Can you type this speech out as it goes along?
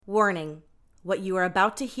Warning, what you are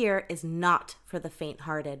about to hear is not for the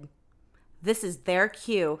faint-hearted. This is their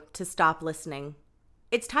cue to stop listening.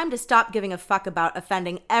 It's time to stop giving a fuck about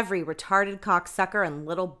offending every retarded cocksucker and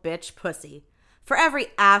little bitch pussy. For every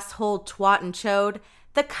asshole, twat, and chode,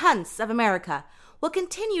 the cunts of America will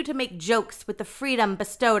continue to make jokes with the freedom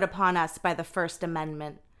bestowed upon us by the First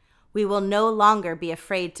Amendment. We will no longer be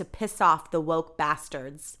afraid to piss off the woke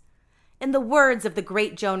bastards. In the words of the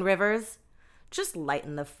great Joan Rivers, just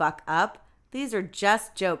lighten the fuck up. These are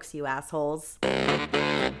just jokes, you assholes.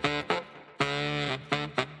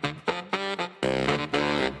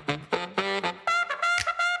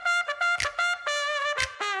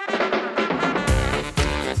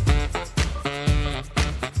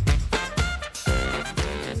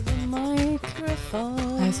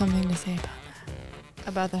 I have something to say about that.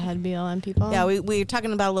 About the head BLM people? Yeah, we're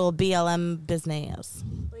talking about a little BLM business.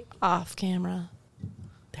 Off camera.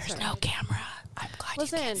 There's no camera. I'm glad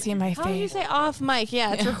Listen, you can't see my how do you face. say off mic?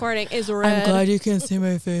 Yeah, it's recording. Is red. I'm glad you can't see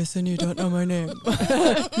my face and you don't know my name.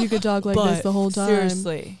 You could talk like this the whole time.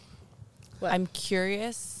 Seriously. What? I'm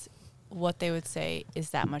curious what they would say is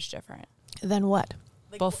that much different. Then what?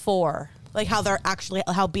 Before. Like how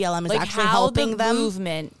BLM is Like actually how helping the them.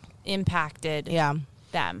 movement impacted them.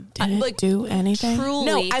 Did it do anything? Truly.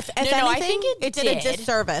 No, if anything, I think it did a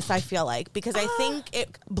disservice, I feel like, because I think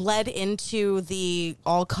it bled into the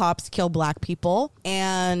all cops kill black people.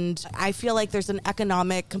 And I feel like there's an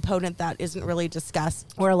economic component that isn't really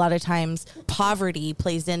discussed, where a lot of times poverty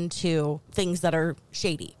plays into things that are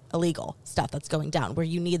shady, illegal stuff that's going down, where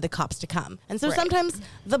you need the cops to come. And so sometimes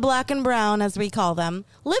the black and brown, as we call them,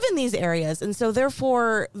 live in these areas. And so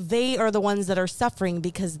therefore they are the ones that are suffering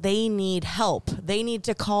because they need help. They need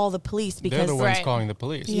to call the police because they're the ones calling the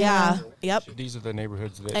police. Yeah. Yep. These are the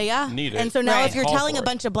neighborhoods that need it. And so now if you're Call telling for a it.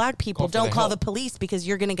 bunch of black people, Call for don't the call help. the police because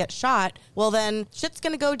you're going to get shot, well then shit's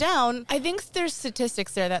going to go down. I think there's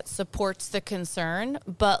statistics there that supports the concern,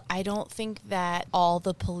 but I don't think that all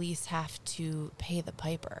the police have to pay the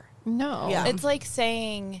piper. No. Yeah. It's like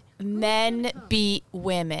saying men beat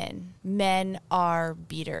women. Men are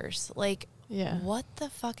beaters. Like, what the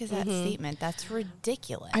fuck is that statement? That's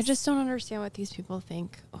ridiculous. I just don't understand what these people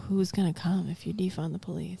think. Who's going to come if you defund the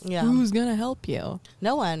police? Yeah. Who's going to help you?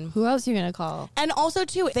 No one. Who else are you going to call? And also,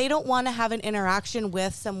 too, they don't want to have an interaction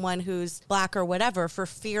with someone who's black or whatever for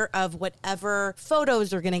fear of whatever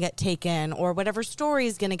photos are going to get taken or whatever story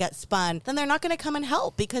is going to get spun. Then they're not going to come and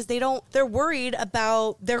help because they're worried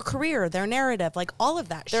about their career, their narrative, like all of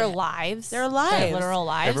that their shit. lives. Their lives. Their literal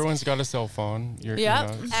lives. Everyone's got a cell phone.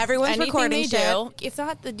 Yep. Everyone's Anything recording they shit. do. It's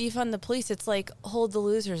not the defund the police. It's like hold the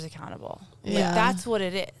losers accountable. Yeah. Like, that's what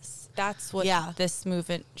it is. That's what Yeah. this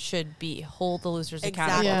movement should be. Hold the losers Exactly.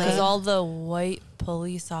 accountable. Yeah. Because all the white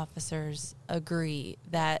police officers agree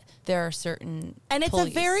that there are certain And it's police.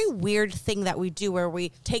 a very weird thing that we do where we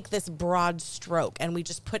take this broad stroke and we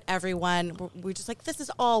just put everyone, we're just like, this is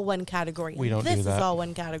all one category. We don't this do that. is all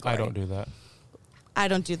one category. I don't do that. I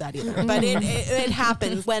don't do that either. But it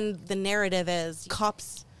happens when the narrative is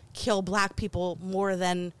cops kill black people more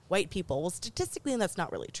than white people. Well, statistically, that's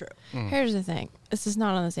not really true. Here's the thing. This is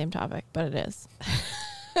not on the same topic, but it is.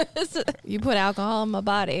 You put alcohol in my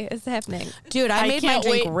body. It's happening. Dude, I made my can't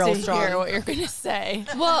drink wait real to strong. hear what you're gonna say.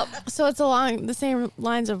 Well, so it's along the same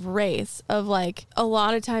lines of race, of like a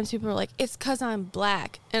lot of times people are like, it's because I'm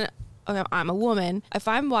black. And okay, I'm a woman. If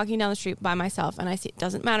I'm walking down the street by myself and I see, it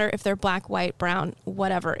doesn't matter if they're black, white, brown,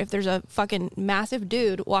 whatever. If there's a fucking massive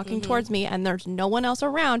dude walking towards me and there's no one else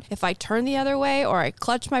around, if I turn the other way or I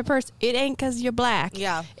clutch my purse, it ain't because you're black.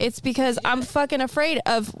 Yeah. It's because I'm fucking afraid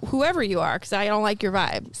of whoever you are because I don't like your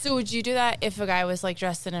vibe. So would you do that if a guy was like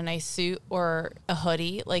dressed in a nice suit or a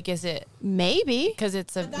hoodie? Like, is it Maybe. because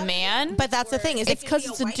it's a man? But that's the thing. Is It's because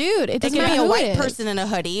it's a dude. It It doesn't can matter be a who white it is. person in a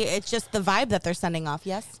hoodie. It's just the vibe that they're sending off.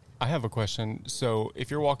 Yes? I have a question. So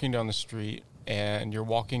if you're walking down the street and you're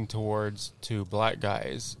walking towards two black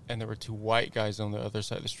guys and there were two white guys on the other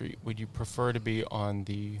side of the street, would you prefer to be on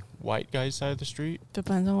the white guy's side of the street?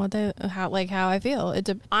 Depends on what how I feel.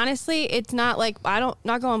 Honestly, it's not like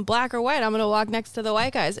not going black or white. I'm gonna walk next to the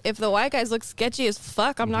white guys. If the white guys look sketchy as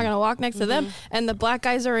fuck, I'm not gonna walk next to them. And the black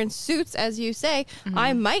guys are in suits, as you say.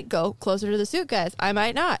 I might go closer to the suit guys. I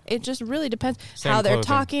might not. It just really depends Same how they're clothing,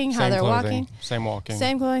 talking, how same they're clothing, walking. Same walking.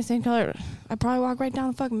 Same clothing, same color. I'd probably walk right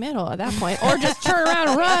down the fucking middle at that point, or just turn around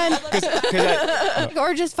and run,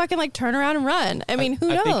 or just fucking like turn around and run. I mean, who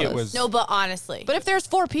knows? I think it was no, but honestly, But if there's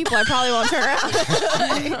 4 people, I probably won't turn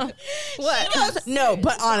around. What? No,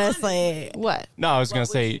 but honestly. What? No, I was going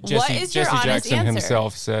to say What is your Jesse honest Jackson answer?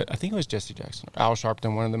 himself said, I think it was Jesse Jackson, Al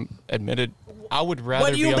Sharpton, one of them admitted I would rather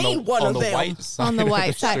What do you be mean, one on of the them? white side. On the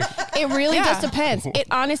white street. side. It really just depends. It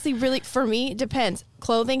honestly really, for me, depends.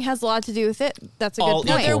 Clothing has a lot to do with it. That's a good All point.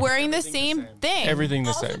 No, they're equal. wearing the same thing. Everything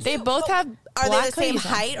the same. They both have. Are they black the same hoodies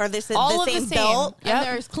on. height? Are they the All of the same same. belt? Yep. And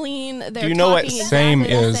there's clean. They're Do you know what talking same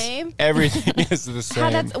exactly the is? same. Everything is the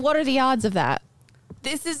same. What are the odds of that?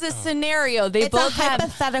 This is a scenario. They It's both a have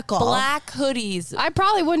hypothetical. black hoodies. I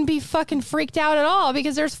probably wouldn't be fucking freaked out at all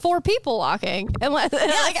because there's 4 people walking. Unless, like,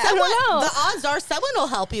 I someone- don't know. The odds are someone will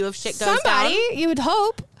help you if shit goes Somebody, down. you would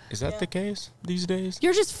hope. Is that the case these days?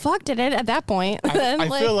 You're just fucked in it at that point. I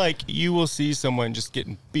feel like you will see someone just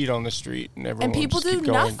getting beat on the street, and everyone people just keep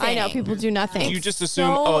do going. nothing. I know people do nothing. You just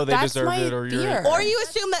assume, So they that's deserve my it, or you're. fear. Or you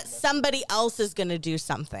assume that somebody else is going to do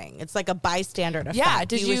something. It's like a bystander effect. Yeah,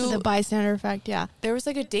 did you- the bystander effect, yeah. There was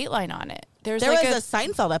like a Dateline on it. There like was a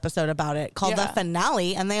Seinfeld episode about it called Yeah. The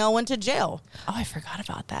Finale, and they all went to jail. Oh, I forgot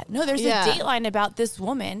about that. No, there's Yeah. a Dateline about this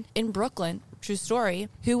woman in Brooklyn, true story,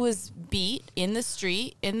 who was beat in the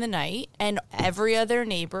street in the night, and every other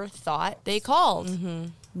neighbor thought they called.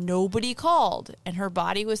 Nobody called, and her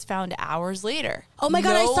body was found hours later. Oh my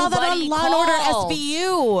God, I saw that on Nobody Law and Order called.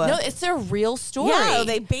 SVU. No, it's a real story. Yeah,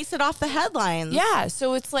 they base it off the headlines. Yeah,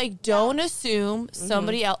 so it's like, don't assume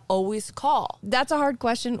somebody else always call. That's a hard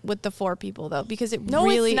question with the 4 people though, because it No,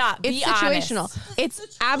 it's really not. it's Be situational. honest.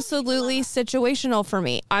 It's absolutely situational for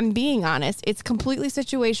me. I'm being honest. It's completely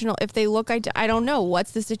situational. If they look, I don't know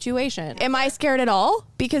what's the situation. Am I scared at all?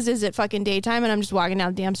 Because is it fucking daytime and I'm just walking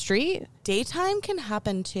down the damn street? Daytime can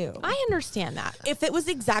happen too. I understand that. If it was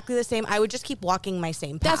exactly the same, I would just keep walking my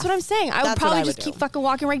same path. That's what I'm saying. I would That's probably what I just would keep do. fucking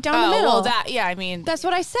walking right down the middle. well, I mean, That's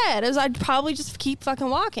what I said. Is I'd probably just keep fucking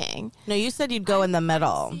walking. No, you said you'd go in the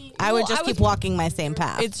middle. I would Well, just I keep was- walking my same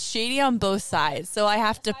path. it's shady on both sides, so I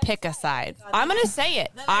have to pick a side. I'm going to say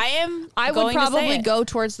it. I would going to say probably it. go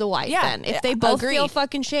towards the white Yeah, then. If they both feel agreed.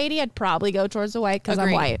 fucking shady, I'd probably go towards the white because I'm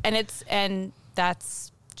Agreed. white. And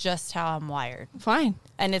that's just how I'm wired. Fine.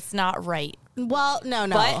 And it's not right. well, no.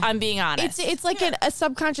 But I'm being honest. It's like a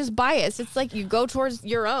subconscious bias. It's like you go towards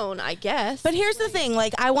your own, I guess. But here's the thing,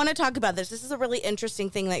 like, I want to talk about this. This is a really interesting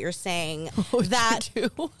thing that you're saying. That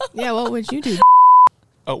yeah, what would you do?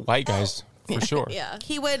 Oh, white guys for sure. Yeah.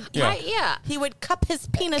 he would, Yeah. he would cup his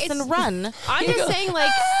penis and run. I'm just saying,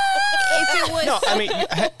 like, if it was. No, I mean,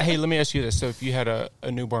 hey, let me ask you this: so, if you had a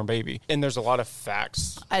newborn baby, and there's a lot of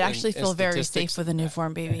facts, I'd actually and feel very statistics safe with a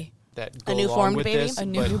newborn baby. that go A newborn along with baby? this, A but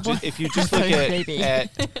newborn- if you just look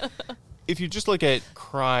if you just look at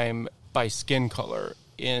crime by skin color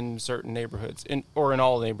in certain neighborhoods, or in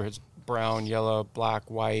all neighborhoods, brown, yellow, black,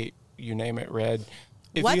 white, you name it, red.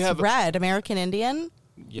 If What's you have red? American Indian?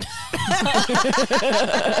 yes.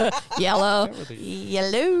 Yellow.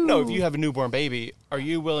 Yellow. No, if you have a newborn baby, are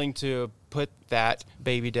you willing to put that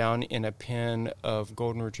baby down in a pen of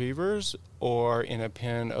golden retrievers or in a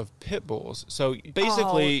pen of pit bulls? So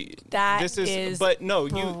basically, that this is but no,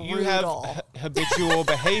 you have brutal. habitual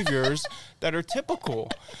behaviors that are typical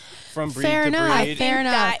from breed Fair to enough. breed. Fair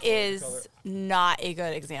enough. That is not a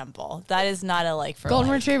good example. That is not a like for Golden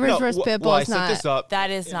like. retrievers No, versus pit well, I bulls, set not. this up. That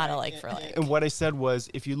is not a like for like. And what I said was,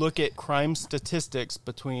 if you look at crime statistics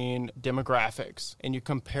between demographics and you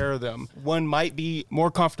compare them, one might be more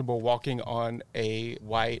comfortable walking on a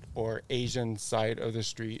white or Asian side of the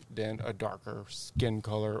street than a darker skin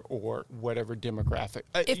color or whatever demographic.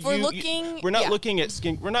 If we're looking- we're not yeah. looking at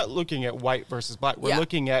skin. We're not looking at white versus black. We're Yeah.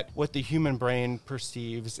 looking at what the human brain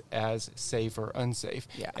perceives as safe or unsafe.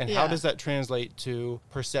 Yeah. And Yeah. how does that translate to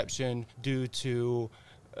perception due to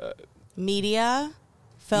Media?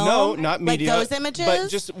 Film? no, not media. Like those images? But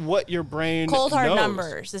just what your brain Cold hard knows.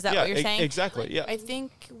 numbers. Is that what you're saying? Exactly, yeah. I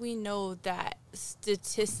think we know that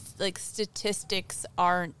statistics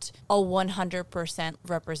aren't a 100%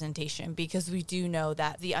 representation, because we do know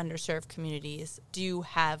that the underserved communities do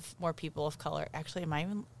have more people of color. Actually,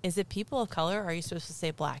 is it people of color, or are you supposed to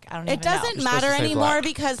say black? I don't It even know. doesn't You're matter supposed to say anymore black.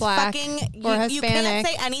 because Black fucking or you can't Hispanic.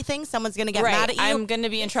 say anything. Someone's gonna get Right. mad at you. I'm going to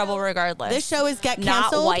be in trouble regardless. This show is Get Not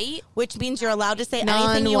Canceled, white. which means you're allowed to say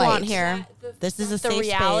anything you Non-white. want here. This is a The safe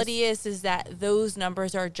reality space. is that those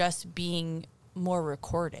numbers are just being more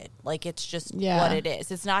recorded. Like, it's just Yeah. what it is.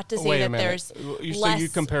 It's not to say Wait a that minute. there's So less. you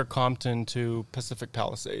compare Compton to Pacific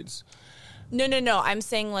Palisades. No. I'm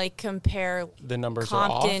saying, like, compare The numbers are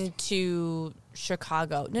off? Compton to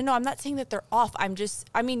Chicago. No, I'm not saying that they're off. I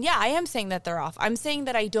am saying that they're off. I'm saying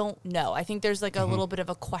that I don't know. I think there's like a little bit of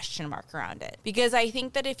a question mark around it, because I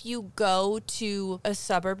think that if you go to a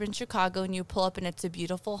suburb in Chicago and you pull up and it's a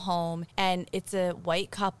beautiful home and it's a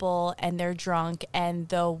white couple and they're drunk and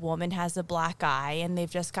the woman has a black eye and they've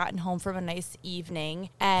just gotten home from a nice evening,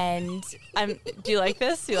 and do you like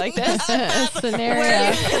this? Do you like this? Scenario.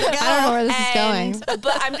 I don't know where this is going.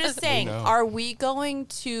 But I'm just saying, No. are we going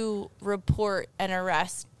to report and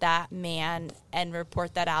arrest that man and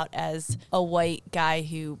report that out as a white guy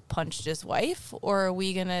who punched his wife? Or are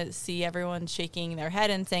we going to see everyone shaking their head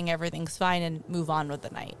and saying everything's fine and move on with the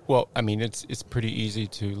night? Well, I mean, it's pretty easy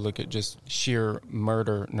to look at just sheer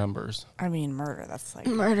murder numbers. I mean, murder, that's like...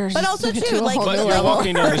 Murder's But also, just too, to a like- whole But new you're level.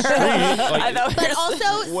 walking down the street. Like, But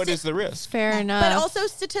also, what is the risk? Fair enough. but also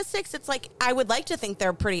statistics, it's like, I would like to think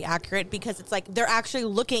they're pretty accurate, because it's like they're actually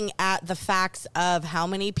looking at the facts of how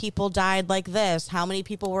many people died like this, how many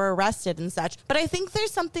people were arrested and such. But I think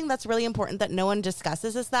there's something that's really important that no one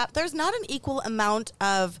discusses, is that there's not an equal amount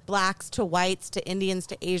of blacks to whites to Indians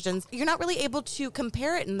to Asians. You're not really able to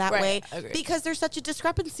compare it in that Right, way, agreed. because there's such a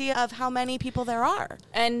discrepancy of how many people there are.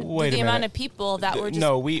 And Wait the a amount minute. of people that were just...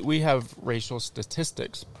 No, we have racial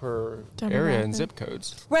statistics per area and zip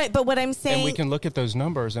codes. Right, but what I'm saying... And we can look at those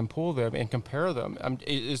numbers and pull them and compare them.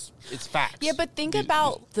 It's facts. Yeah, but think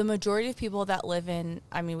about the majority of people that live in,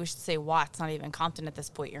 I mean, we should say Watts, not even Compton at this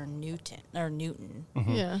point, or Newton.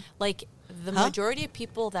 Yeah. Like, the majority of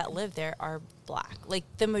people that live there are black. Like,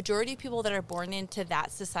 the majority of people that are born into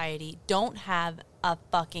that society don't have a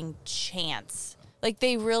fucking chance. Like,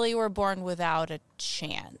 they really were born without a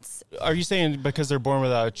chance. Are you saying because they're born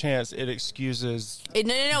without a chance, it excuses No.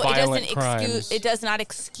 It violent doesn't crimes? excuse. It does not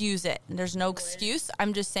excuse it. There's no excuse.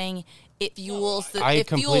 I'm just saying it fuels the. I It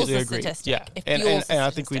fuels completely the agree. statistic. Yeah, It and fuels the I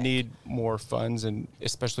think we statistic. need more funds, and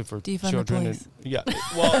especially for Defund the children. police. And yeah,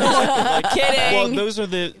 well, like, Kidding. Well,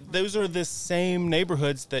 those are the same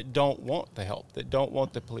neighborhoods that don't want the help, that don't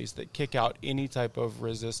want the police, that kick out any type of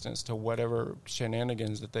resistance to whatever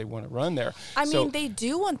shenanigans that they want to run there. I So- mean, they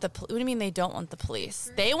do want the. What do you mean they don't want the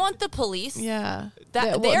police? They want the police. Yeah.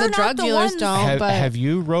 That- the they're not drug the dealers ones- don't, but have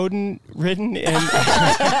you ridden in?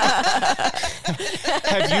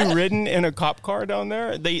 Have you ridden in a cop car down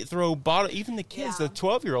there? They throw bottle. Even the kids, the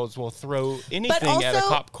 12-year-olds, will throw anything at a also-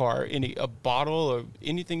 cop car. A bottle of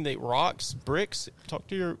anything that rocks, bricks. Talk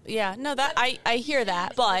to your. Yeah, no, that I hear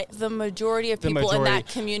that, but the majority of people in that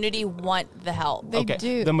community want the help. They Okay,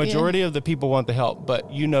 do, the yeah. majority of the people want the help,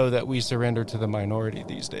 but you know that we surrender to the minority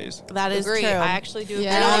these days. That is Agree. true. I actually do.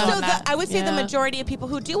 Yeah. And agree also, on that. I would say the Yeah. majority of people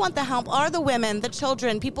who do want the help are the women, the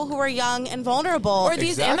children, people who are young and vulnerable. or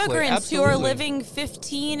these Exactly, immigrants who are absolutely. living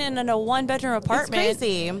 15 in a one-bedroom apartment.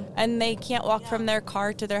 crazy. And they can't walk from their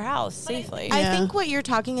car to their house safely. I Yeah. think what you're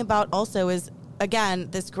talking about also is, again,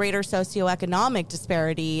 this greater socioeconomic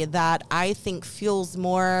disparity that I think fuels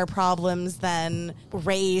more problems than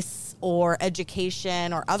race or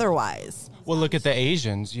education or otherwise. Well, look at the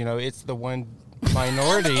Asians. You know, it's the one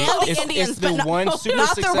minority. And the it's Indians, the but one not super the red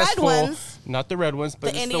successful. ones. Not the red ones, but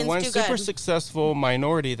The it's Indians the one do super good. successful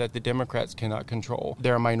minority that the Democrats cannot control.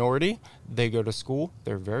 They're a minority. They go to school.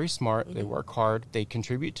 They're very smart. They work hard. They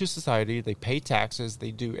contribute to society. They pay taxes. They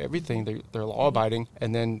do everything. They're law abiding.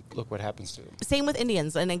 And then look what happens to them. Same with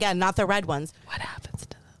Indians, and again, not the red ones. what happens to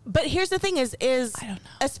them? But here's the thing: is I don't know.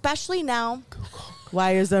 especially now.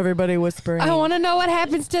 Why is everybody whispering? I want to know what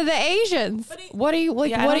happens to the Asians. What are you like?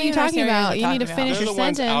 Yeah, I what don't are you even talking understand about? what You you're need to talking finish They're your the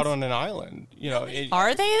ones sentence. out on an island. You know,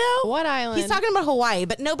 Are they though? What island? He's talking about Hawaii,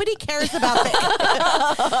 but nobody cares about the.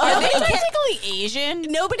 Are they technically Asian?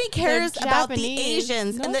 Nobody cares They're about the Japanese.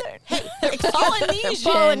 Asians. No, and the, they're- hey,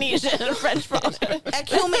 Polynesian. Polynesian. French Polynesian.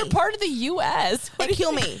 kill me. They're part of the U.S.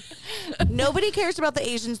 Kill me. Nobody cares about the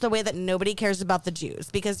Asians the way that nobody cares about the Jews,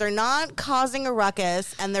 because they're not causing a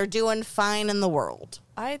ruckus and they're doing fine in the world.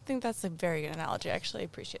 I think that's a very good analogy. I actually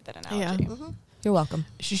appreciate that Yeah. analogy. You're welcome.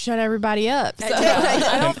 She shut everybody up. So-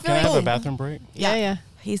 I don't can feel I have a like bathroom break? yeah.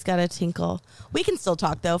 He's got a tinkle. We can still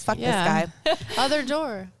talk though. Fuck Yeah. this guy. Other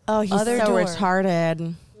door. Oh, he's Other so door.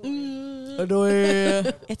 retarded.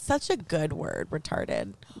 It's such a good word,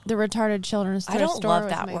 retarded. The retarded children's I thrift don't store love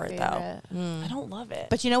was that my word favorite. though. I don't love it.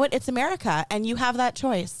 But you know what? It's America, and you have that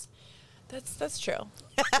choice. That's true.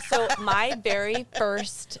 So my very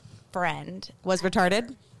first friend, Was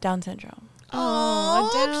retarded? Down syndrome. Oh,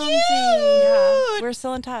 Yeah, we're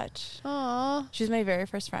still in touch. Aw, She's my very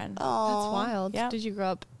first friend. that's wild. Yeah. Did you grow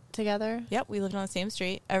up together? Yep, we lived on the same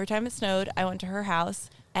street. Every time it snowed, I went to her house.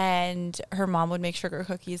 and her mom would make sugar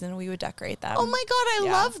cookies and we would decorate them. Oh my God, I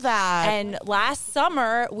Yeah. love that. And last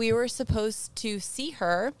summer, we were supposed to see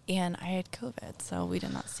her, and I had COVID, so we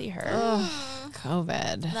did not see her.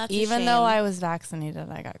 COVID. That's a Even though shame. I was vaccinated,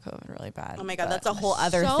 I got COVID really bad. Oh my God, But- that's a whole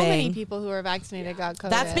other so thing. many people who are vaccinated got COVID.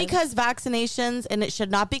 That's because vaccinations, and it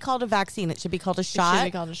should not be called a vaccine. It should be called a shot,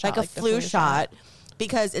 be called a shot, like a like the flu flu shot. shot.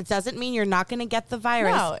 Because it doesn't mean you're not going to get the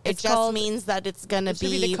virus. No, it it's just called- means that it's going to it should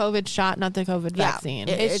be the COVID shot, not the COVID Yeah. vaccine.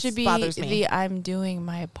 It should be bothers me. the I'm doing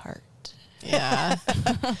my part. yeah.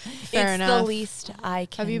 Fair it's enough. the least I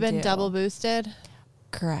can Have you been do. double boosted?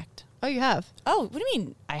 Correct. Oh, you have. Oh, what do you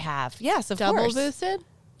mean? I have. Yes, of Double course. boosted?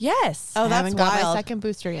 Yes. Oh, I that's haven't got my wild. second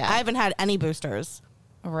booster yet. I haven't had any boosters.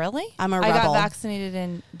 Really? I'm a I rebel. got vaccinated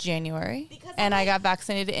in January, and I got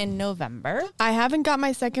vaccinated in November. I haven't got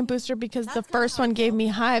my second booster because the first one gave me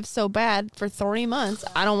hives so bad for 3 months.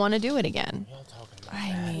 I don't want to do it again.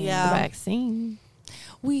 I mean, The Yeah. vaccine.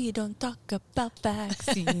 we don't talk about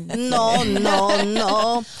vaccines. No,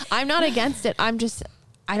 no. I'm not against it.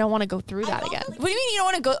 I don't want to go through that again. What do you mean you don't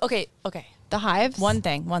want to go? Okay. The hives? One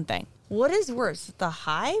thing. What is worse, the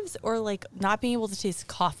hives or like not being able to taste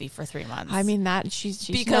coffee for 3 months? I mean, that she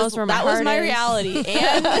because knows where my that heart was my is. reality,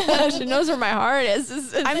 and She knows where my heart is.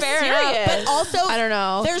 I'm Fair serious. enough. But also, I don't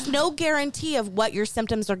know. There's no guarantee of what your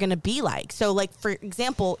symptoms are going to be like. So, like, for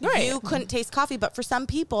example, Right. you couldn't taste coffee, but for some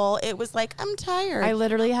people, it was like, I'm tired. I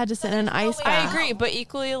literally had to sit in an ice I bath. agree. But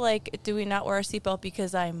equally, like, do we not wear a seatbelt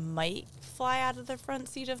because I might fly out of the front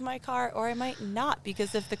seat of my car, or I might not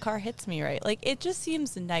because if the car hits me right, like it just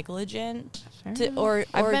seems negligent. Or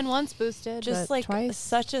I've been once boosted, just but like twice.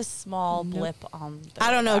 such a small blip on. The I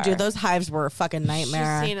don't know, radar. dude. Those hives were a fucking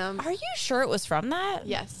nightmare. She's seen 'em. Are you sure it was from that?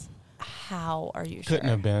 Yes. How are you sure? Couldn't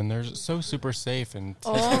have been. They're so super safe and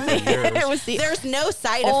Only tested for years. it was the There's no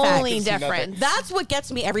side only effects. difference. That's what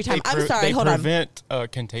gets me every time. They I'm sorry, they hold on. prevent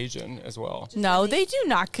contagion as well. No, they do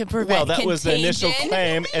not prevent. Well, that was the initial contagion.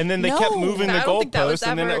 claim, and then they kept No. moving the I don't think that was goalposts,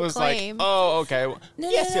 and then ever it a was claim. like, oh, okay. No,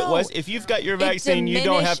 Yes, no, it no. was. If you've got your vaccine, you don't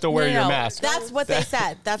diminished- have to wear no, your no. mask. That's what they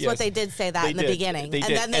said. That's what Yes. they did say that They in the did. beginning. They And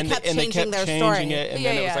did. then they kept and they changing their changing story. it, and Yeah,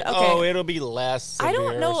 then it was yeah, like, okay. oh, it'll be less I severe.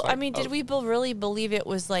 don't know. It's like, I mean, did oh. we really believe it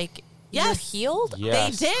was like you're Yes. healed?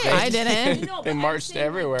 Yes. They did. I didn't. They marched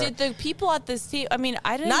everywhere. Did the people at this table? I mean,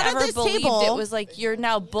 I didn't Not at ever this believe table. it was like you're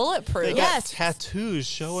now bulletproof. They got Yes. tattoos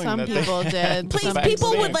showing Some that people did. Please, Some people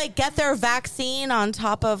vaccine. would like get their vaccine on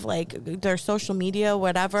top of like their social media,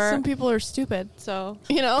 whatever. Some people are stupid, so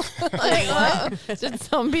you know. Like, just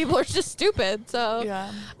some people are just stupid, so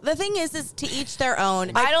Yeah. The thing is to each their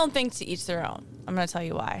own. I don't think to each their own. I'm going to tell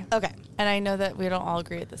you why. Okay, And I know that we don't all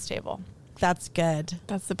agree at this table. that's good.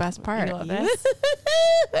 that's the best part. You love this?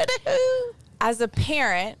 As a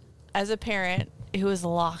parent who is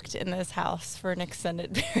locked in this house for an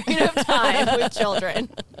extended period of time with children,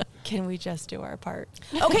 can we just do our part?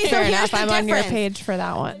 Okay, so Fair here's enough. the I'm on your difference. page for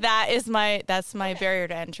that one. That's my barrier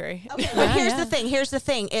to entry. But Yeah, here's yeah. the thing. Here's the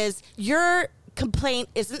thing: is your complaint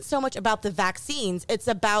isn't so much about the vaccines; it's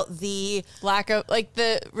about the Lack of like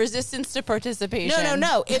the resistance to participation.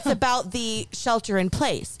 no. It's about the shelter in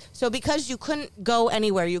place. So because you couldn't go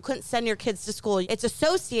anywhere, you couldn't send your kids to school. It's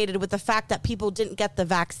associated with the fact that people didn't get the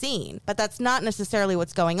vaccine, but that's not necessarily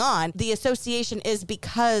what's going on. The association is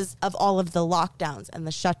because of all of the lockdowns and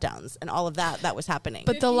the shutdowns and all of that was happening.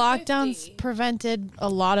 But the lockdowns prevented a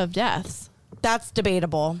lot of deaths. that's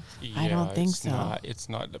debatable. I don't Yeah, think it's so. It's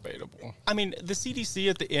not debatable. I mean, the CDC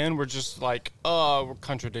at the end were just like, oh, we're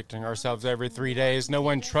contradicting ourselves every 3 days. No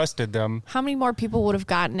one trusted them. How many more people would have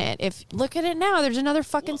gotten it? If look at it now, there's another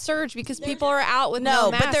fucking surge because people are out with No,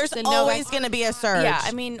 no, but masks there's and always no going to be a surge. Yeah,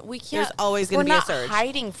 I mean, we can't. There's always gonna we're be a not surge.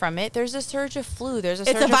 hiding from it. There's a surge of flu. There's a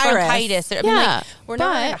It's surge a of virus. bronchitis. I mean, Yeah, like, we're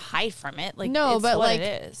never but- going to hide from it. Like, No, it's but, what like,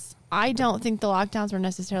 it is. I don't think the lockdowns were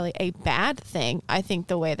necessarily a bad thing. I think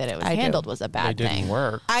the way that it was I do. handled was a They bad didn't thing.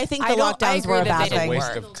 work. I think I the don't- I lockdowns agree were a that bad they It's a didn't thing.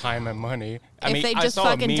 waste work. of time and money. I If mean, they I just saw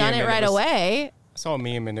a fucking meme done it and right was- away, I saw a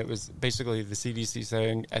meme and it was basically the CDC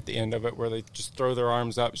saying at the end of it where they just throw their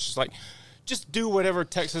arms up. It's just like, just do whatever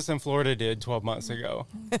Texas and Florida did 12 months ago.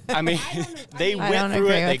 I mean, they I went don't through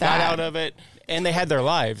agree it. They with got that. out of it, and they had their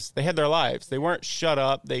lives. They had their lives. They weren't shut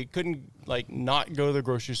up. They couldn't like not go to the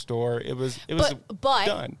grocery store. It was But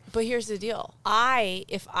done. here's the deal.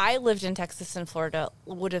 If I lived in Texas and Florida,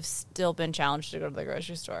 would have still been challenged to go to the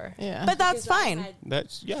grocery store. yeah. But that's fine.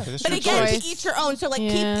 That's That's But your again, choice. to each your own. So like,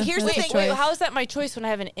 Yeah, here's the that's a thing. choice. Wait, how is that my choice when I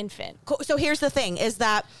have an infant? So here's the thing: is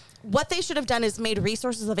that what they should have done is made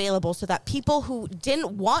resources available so that people who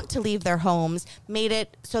didn't want to leave their homes made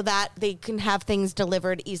it so that they can have things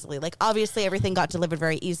delivered easily. Like obviously everything got delivered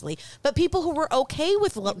very easily, but people who were okay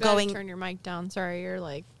with You better going. turn your mic down. Sorry, you're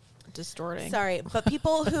like distorting. Sorry, but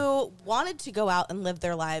people who wanted to go out and live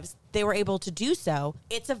their lives, they were able to do so.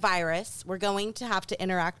 It's a virus. We're going to have to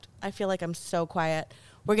interact. I feel like I'm so quiet.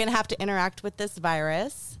 We're going to have to interact with this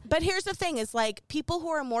virus. But here's the thing is like people who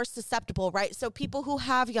are more susceptible, right? So people who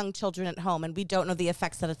have young children at home and we don't know the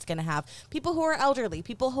effects that it's going to have. People who are elderly,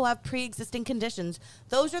 people who have pre-existing conditions.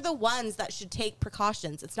 Those are the ones that should take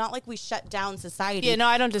precautions. It's not like we shut down society. Yeah, no,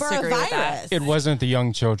 I don't for a disagree with that. virus. It wasn't the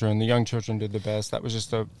young children. The young children did the best. That was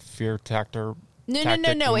just a fear tactic.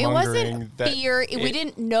 No. It wasn't that fear. We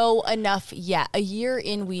didn't know enough yet. A year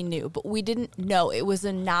in, we knew, but we didn't know it was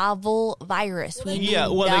a novel virus. We knew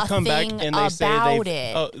they come back and they say about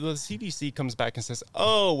it. Oh, the CDC comes back and says,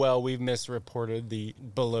 "Oh, well, we've misreported the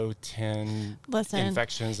below 10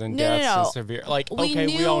 infections and deaths and severe." Like,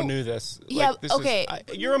 we all knew this. Yeah, like, this okay.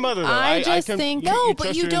 You're a mother, though. I just think No, but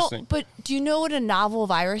but you don't. But do you know what a novel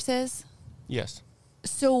virus is? Yes.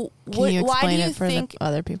 So Can you why do explain you it for think? the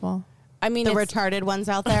other people? I mean, The it's- retarded ones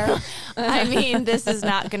out there. I mean, this is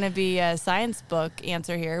not going to be a science book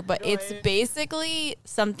answer here, but it's basically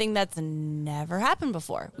something that's never happened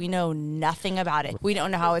before. We know nothing about it. We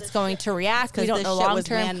don't know how it's going to react. We 'Cause don't this know shit long was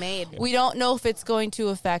term. man-made. We don't know if it's going to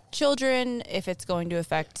affect children, if it's going to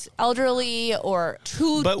affect elderly, or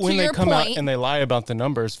But when they your come point, out and they lie about the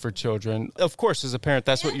numbers for children, of course, as a parent,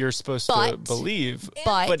 that's what you're supposed to But- believe.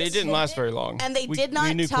 but- it didn't last very long. And they We- did we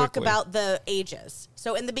not knew talk quickly. about the ages.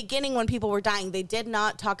 So in the beginning, when people were dying, they did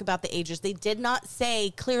not talk about the ages. They did not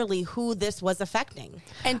say clearly who this was affecting.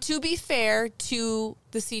 And to be fair to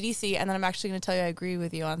the CDC, and then I'm actually going to tell you I agree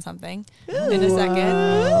with you on something in a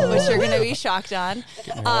second, which you're going to be shocked on.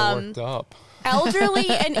 Getting all worked up. Elderly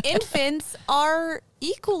and infants are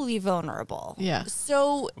equally vulnerable. Yeah.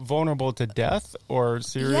 So, Vulnerable to death or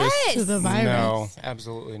serious? yes. To the virus. No,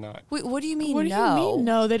 absolutely not. Wait, what do you mean? What do no? you mean?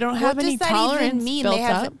 No, they don't have What any does that even tolerance mean? built They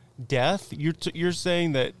have- up. Death? You're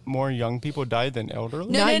saying that more young people died than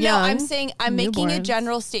elderly? No. Not I'm young, saying I'm making a newborns.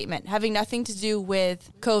 general statement having nothing to do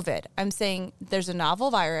with COVID. I'm saying there's a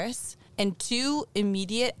novel virus, and two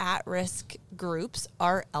immediate at-risk groups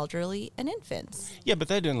are elderly and infants. Yeah, but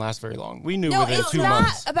that didn't last very long. We knew No, within it's 2 not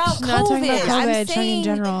months. about She's not talking about COVID. COVID, I'm she's talking saying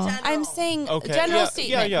general. I'm saying Okay. general yeah,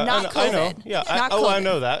 statement, yeah, not COVID. I know. Yeah. Not I COVID.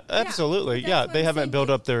 know that. Absolutely. Yeah. They haven't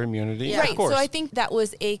built up their immunity. Right. Of course. So I think that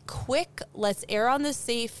was a quick, let's err on the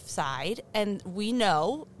safe side. And we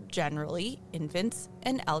know generally infants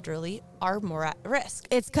and elderly are more at risk.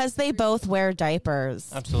 It's because they both wear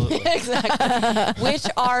diapers. Absolutely. Exactly. Which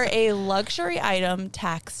are a luxury item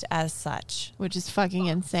taxed as such. Which is fucking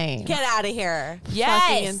insane. Get out of here. Yes.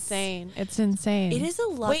 Fucking insane. It's insane. It is a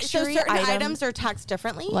Wait, so luxury certain item. items are taxed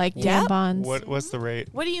differently? like Yep. tampons. What's the rate?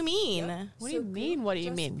 What do you mean? What do you mean? What do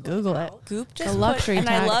you mean? Google it. Goop just The luxury put, and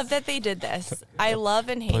I tax. love that they did this. I love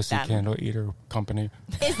and hate Pussy them. candle eater company.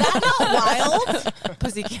 Is that not wild?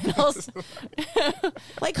 Pussy candles.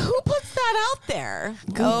 Like, who puts that out there?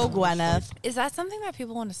 Oh, Gwyneth. Is that something that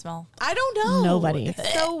people want to smell? I don't know. Nobody.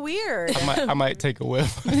 It's so weird. I might take a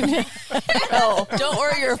whiff. Oh, don't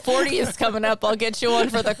worry, your 40 is coming up. I'll get you one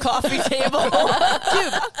for the coffee table.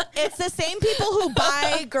 Dude, it's the same people who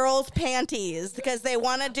buy girls' panties because they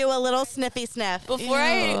want to do a little sniffy sniff. Before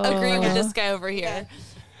I agree with this guy over here,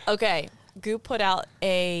 okay, Goop put out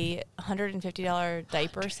a $150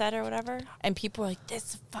 diaper set or whatever, and people were like, "This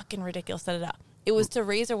is fucking ridiculous." Set it up. It was to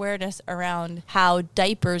raise awareness around how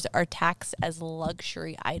diapers are taxed as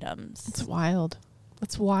luxury items. It's wild.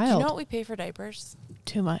 It's Do wild. you know what we pay for diapers?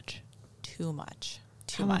 Too much. Too much.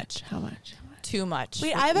 How much? How much? Too much.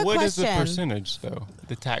 Wait, I have a What is question. the percentage, though?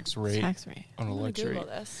 The tax rate Tax rate. on a luxury. Google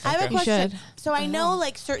this. I have a Okay. You question. should. So I know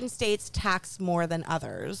like certain states tax more than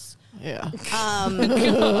others. Yeah.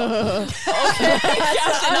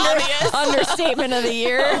 Understatement of the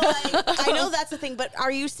year. I know that's the thing, but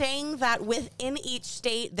are you saying that within each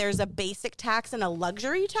state there's a basic tax and a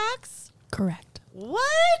luxury tax? Correct. What?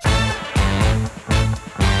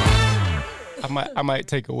 I might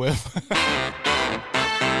take a whiff.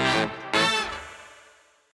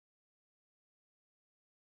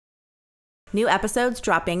 New episodes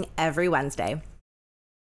dropping every Wednesday.